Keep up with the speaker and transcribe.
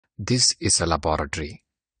This is a laboratory,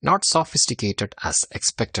 not sophisticated as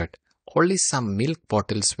expected, only some milk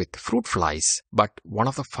bottles with fruit flies, but one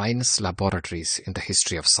of the finest laboratories in the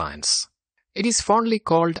history of science. It is fondly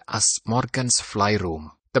called as Morgan's Fly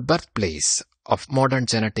Room, the birthplace of modern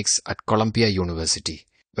genetics at Columbia University,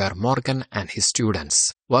 where Morgan and his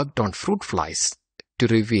students worked on fruit flies to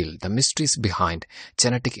reveal the mysteries behind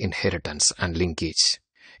genetic inheritance and linkage.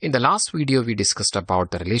 In the last video, we discussed about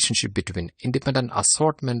the relationship between independent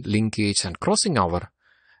assortment, linkage, and crossing over.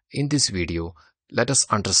 In this video, let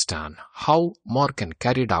us understand how Morgan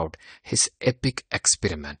carried out his epic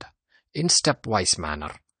experiment in stepwise manner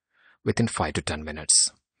within 5 to 10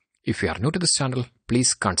 minutes. If you are new to this channel,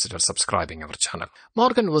 please consider subscribing our channel.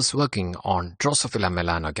 Morgan was working on Drosophila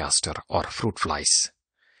melanogaster or fruit flies.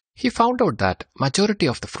 He found out that majority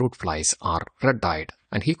of the fruit flies are red-eyed,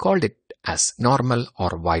 and he called it as normal or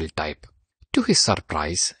wild type. To his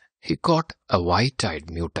surprise, he got a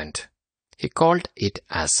white-eyed mutant. He called it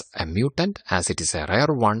as a mutant as it is a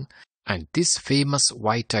rare one, and this famous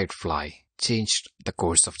white-eyed fly changed the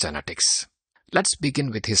course of genetics. Let's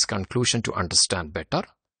begin with his conclusion to understand better.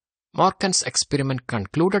 Morgan's experiment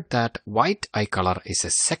concluded that white eye color is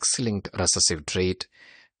a sex-linked recessive trait.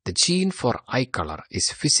 The gene for eye color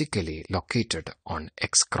is physically located on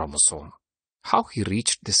X chromosome. How he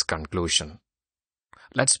reached this conclusion?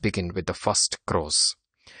 Let's begin with the first cross.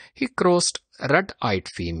 He crossed red-eyed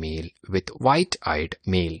female with white-eyed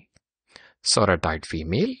male. So red-eyed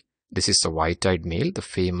female, this is a white-eyed male, the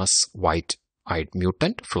famous white-eyed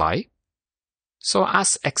mutant fly. So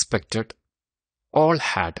as expected, all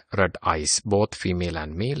had red eyes, both female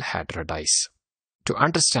and male had red eyes. To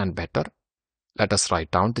understand better, let us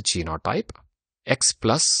write down the genotype. X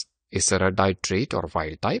plus is a red-eyed trait or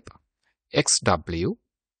wild type. XW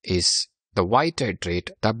is the white-eyed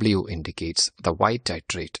trait. W indicates the white-eyed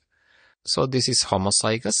trait. So this is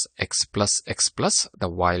homozygous X plus, the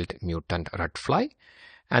wild mutant red fly.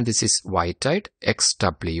 And this is white-eyed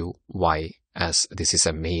XWY, as this is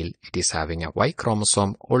a male. It is having a Y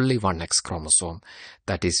chromosome, only one X chromosome,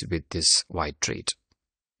 that is with this white trait.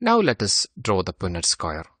 Now let us draw the Punnett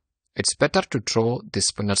square. It's better to draw this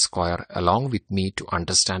Punnett square along with me to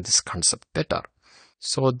understand this concept better.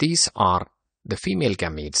 So these are the female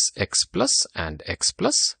gametes X plus, and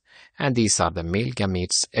these are the male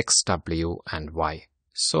gametes XW and Y.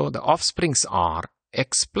 So the offsprings are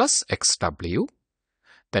X plus XW,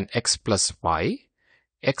 then X plus Y,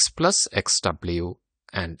 X plus XW,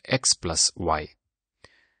 and X plus Y.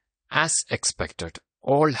 As expected,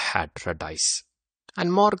 all had red eyes.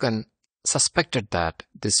 And Morgan suspected that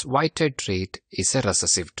this white-eyed trait is a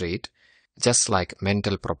recessive trait, just like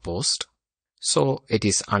Mendel proposed. So it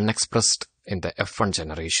is unexpressed in the F1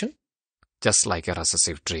 generation, just like a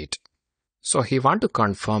recessive trait. So he wanted to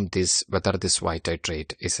confirm this, whether this white-eyed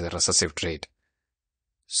trait is a recessive trait.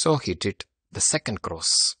 So he did the second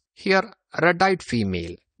cross. Here, red-eyed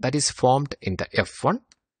female that is formed in the F1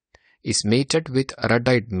 is mated with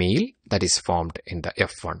red-eyed male that is formed in the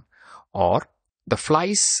F1. Or the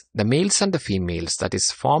flies, the males and the females that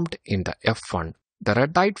is formed in the F1, the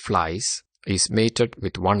red-eyed flies is mated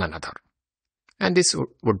with one another. And this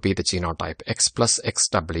would be the genotype X plus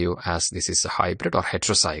XW, as this is a hybrid or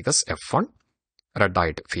heterozygous F1,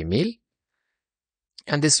 red-eyed female.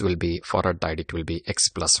 And this will be, for red-eyed, it will be X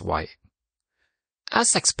plus Y.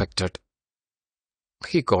 As expected,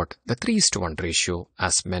 he got the 3:1 ratio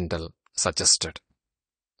as Mendel suggested.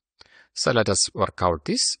 So let us work out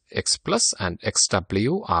this. X plus and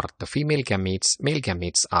XW are the female gametes, male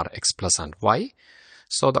gametes are X plus and Y.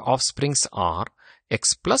 So the offsprings are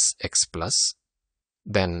X plus,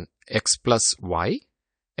 then X plus Y,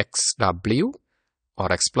 XW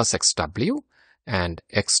or X plus XW, and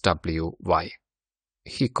XWY.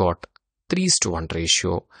 He got 3:1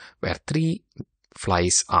 ratio where 3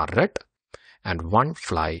 flies are red and 1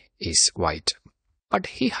 fly is white. But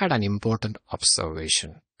he had an important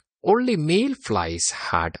observation. Only male flies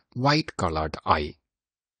had white colored eye.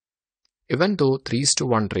 Even though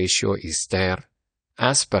 3:1 ratio is there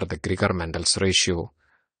as per the Greger-Mendel's ratio,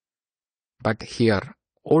 but here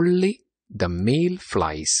only the male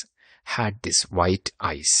flies had this white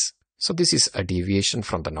eyes. So this is a deviation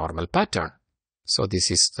from the normal pattern. So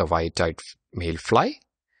this is the white-eyed male fly,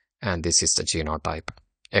 and this is the genotype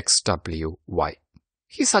XWY.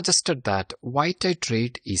 He suggested that white-eyed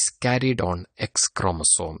trait is carried on X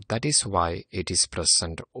chromosome. That is why it is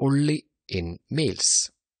present only in males.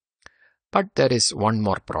 But there is one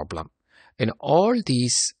more problem. In all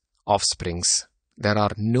these offsprings, there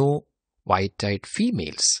are no white-eyed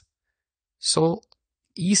females. So,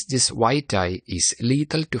 is this white eye is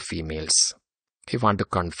lethal to females? He want to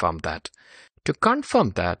confirm that. To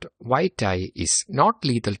confirm that white eye is not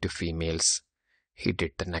lethal to females, he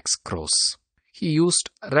did the next cross. He used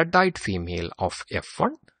red-eyed female of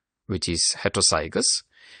F1, which is heterozygous,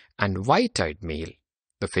 and white-eyed male,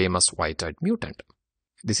 the famous white-eyed mutant.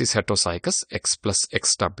 This is heterozygous X plus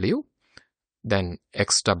XW, then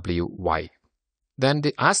XWY. Then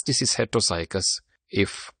as this is heterozygous,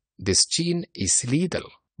 if this gene is lethal,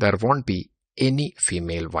 there won't be any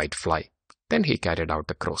female whitefly. Then he carried out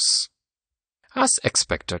the cross. As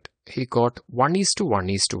expected, he got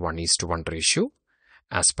 1:1:1:1 ratio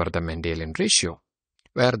as per the Mendelian ratio,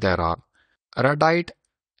 where there are red-eyed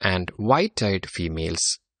and white-eyed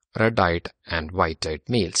females, red-eyed and white-eyed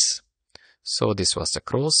males. So this was the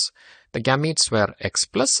cross. The gametes were X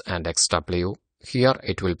plus and XW. Here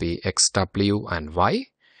it will be XW and Y.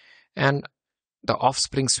 And the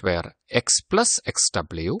offsprings were X plus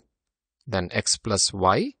XW, then X plus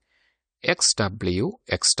Y, XW,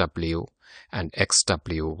 XW, and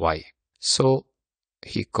XWY. So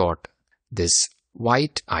he got this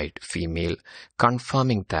white-eyed female,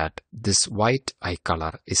 confirming that this white eye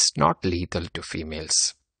color is not lethal to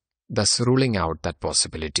females, thus ruling out that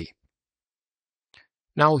possibility.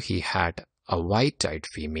 Now he had a white-eyed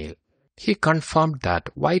female. He confirmed that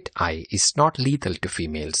white eye is not lethal to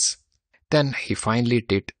females. Then he finally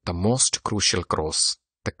did the most crucial cross,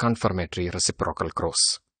 the confirmatory reciprocal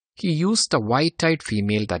cross. He used the white-eyed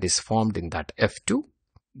female that is formed in that F2.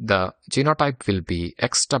 The genotype will be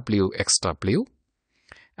XWXW.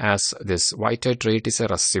 As this white-eyed trait is a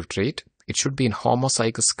recessive trait, it should be in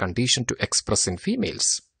homozygous condition to express in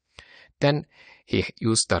females. Then he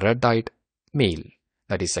used the red-eyed male,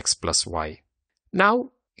 that is X plus Y.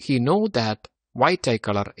 Now he knows that white eye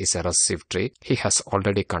color is a recessive trait. He has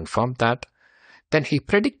already confirmed that. Then he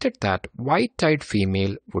predicted that white-eyed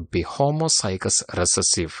female would be homozygous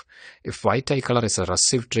recessive. If white eye color is a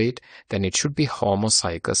recessive trait, then it should be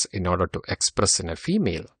homozygous in order to express in a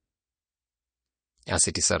female, as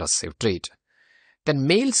it is a recessive trait. Then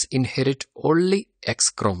males inherit only X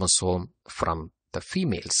chromosome from the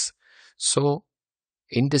females. So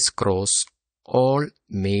in this cross, all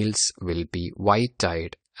males will be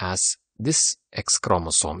white-eyed, as this X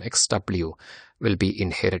chromosome, XW, will be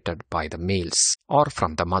inherited by the males or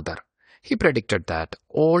from the mother. He predicted that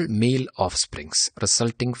all male offsprings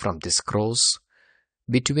resulting from this cross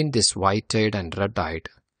between this white-eyed and red-eyed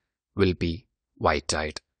will be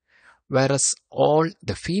white-eyed, whereas all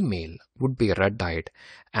the female would be red-eyed,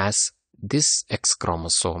 as this X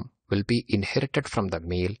chromosome will be inherited from the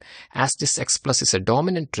male. As this X plus is a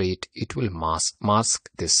dominant trait, it will mask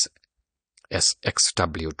this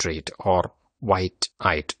XW trait or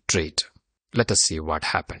white-eyed trait. Let us see what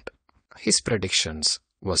happened. His predictions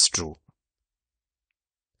was true.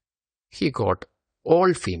 He got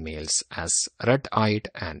all females as red-eyed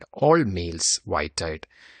and all males white-eyed.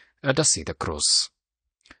 Let us see the cross.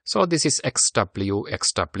 So this is XW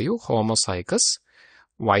homozygous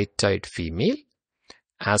white-eyed female.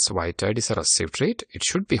 As white-eyed is a recessive trait, it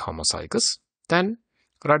should be homozygous. Then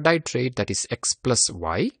red-eyed trait, that is X plus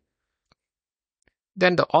Y.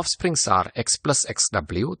 Then the offsprings are X plus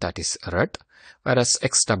XW, that is red, whereas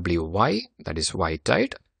XWY, that is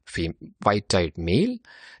white-eyed male.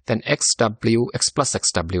 Then X plus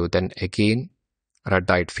XW, then again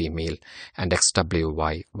red-eyed female, and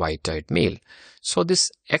XWY, white-eyed male. So this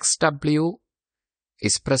XW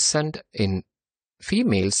is present in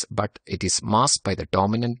females, but it is masked by the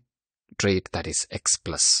dominant trait, that is X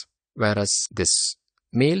plus. Whereas this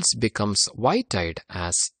males becomes white-eyed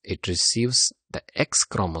as it receives the X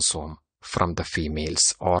chromosome from the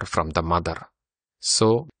females or from the mother.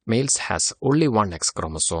 So males has only one X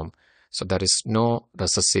chromosome, so there is no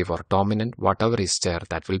recessive or dominant. Whatever is there,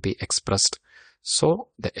 that will be expressed. So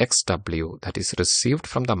the XW that is received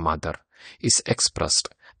from the mother is expressed.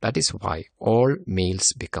 That is why all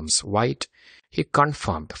males becomes white. He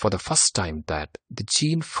confirmed for the first time that the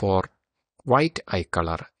gene for white eye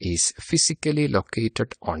color is physically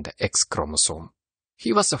located on the X chromosome.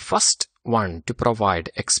 He was the first one to provide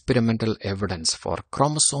experimental evidence for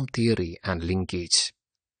chromosome theory and linkage.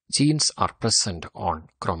 Genes are present on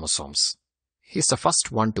chromosomes. He is the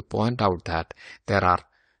first one to point out that there are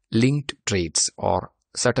linked traits or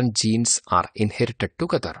certain genes are inherited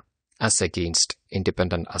together as against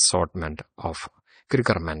independent assortment of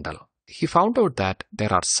Gregor Mendel. He found out that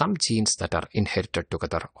there are some genes that are inherited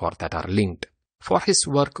together or that are linked. For his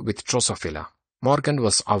work with Drosophila, Morgan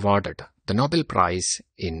was awarded the Nobel Prize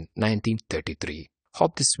in 1933.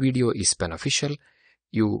 Hope this video is beneficial.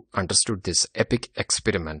 You understood this epic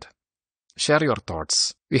experiment. Share your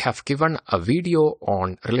thoughts. We have given a video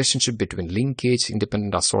on relationship between linkage,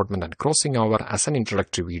 independent assortment and crossing over as an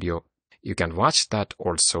introductory video. You can watch that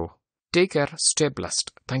also. Take care, stay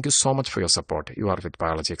blessed. Thank you so much for your support. You are with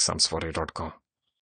biologyexams4a.com.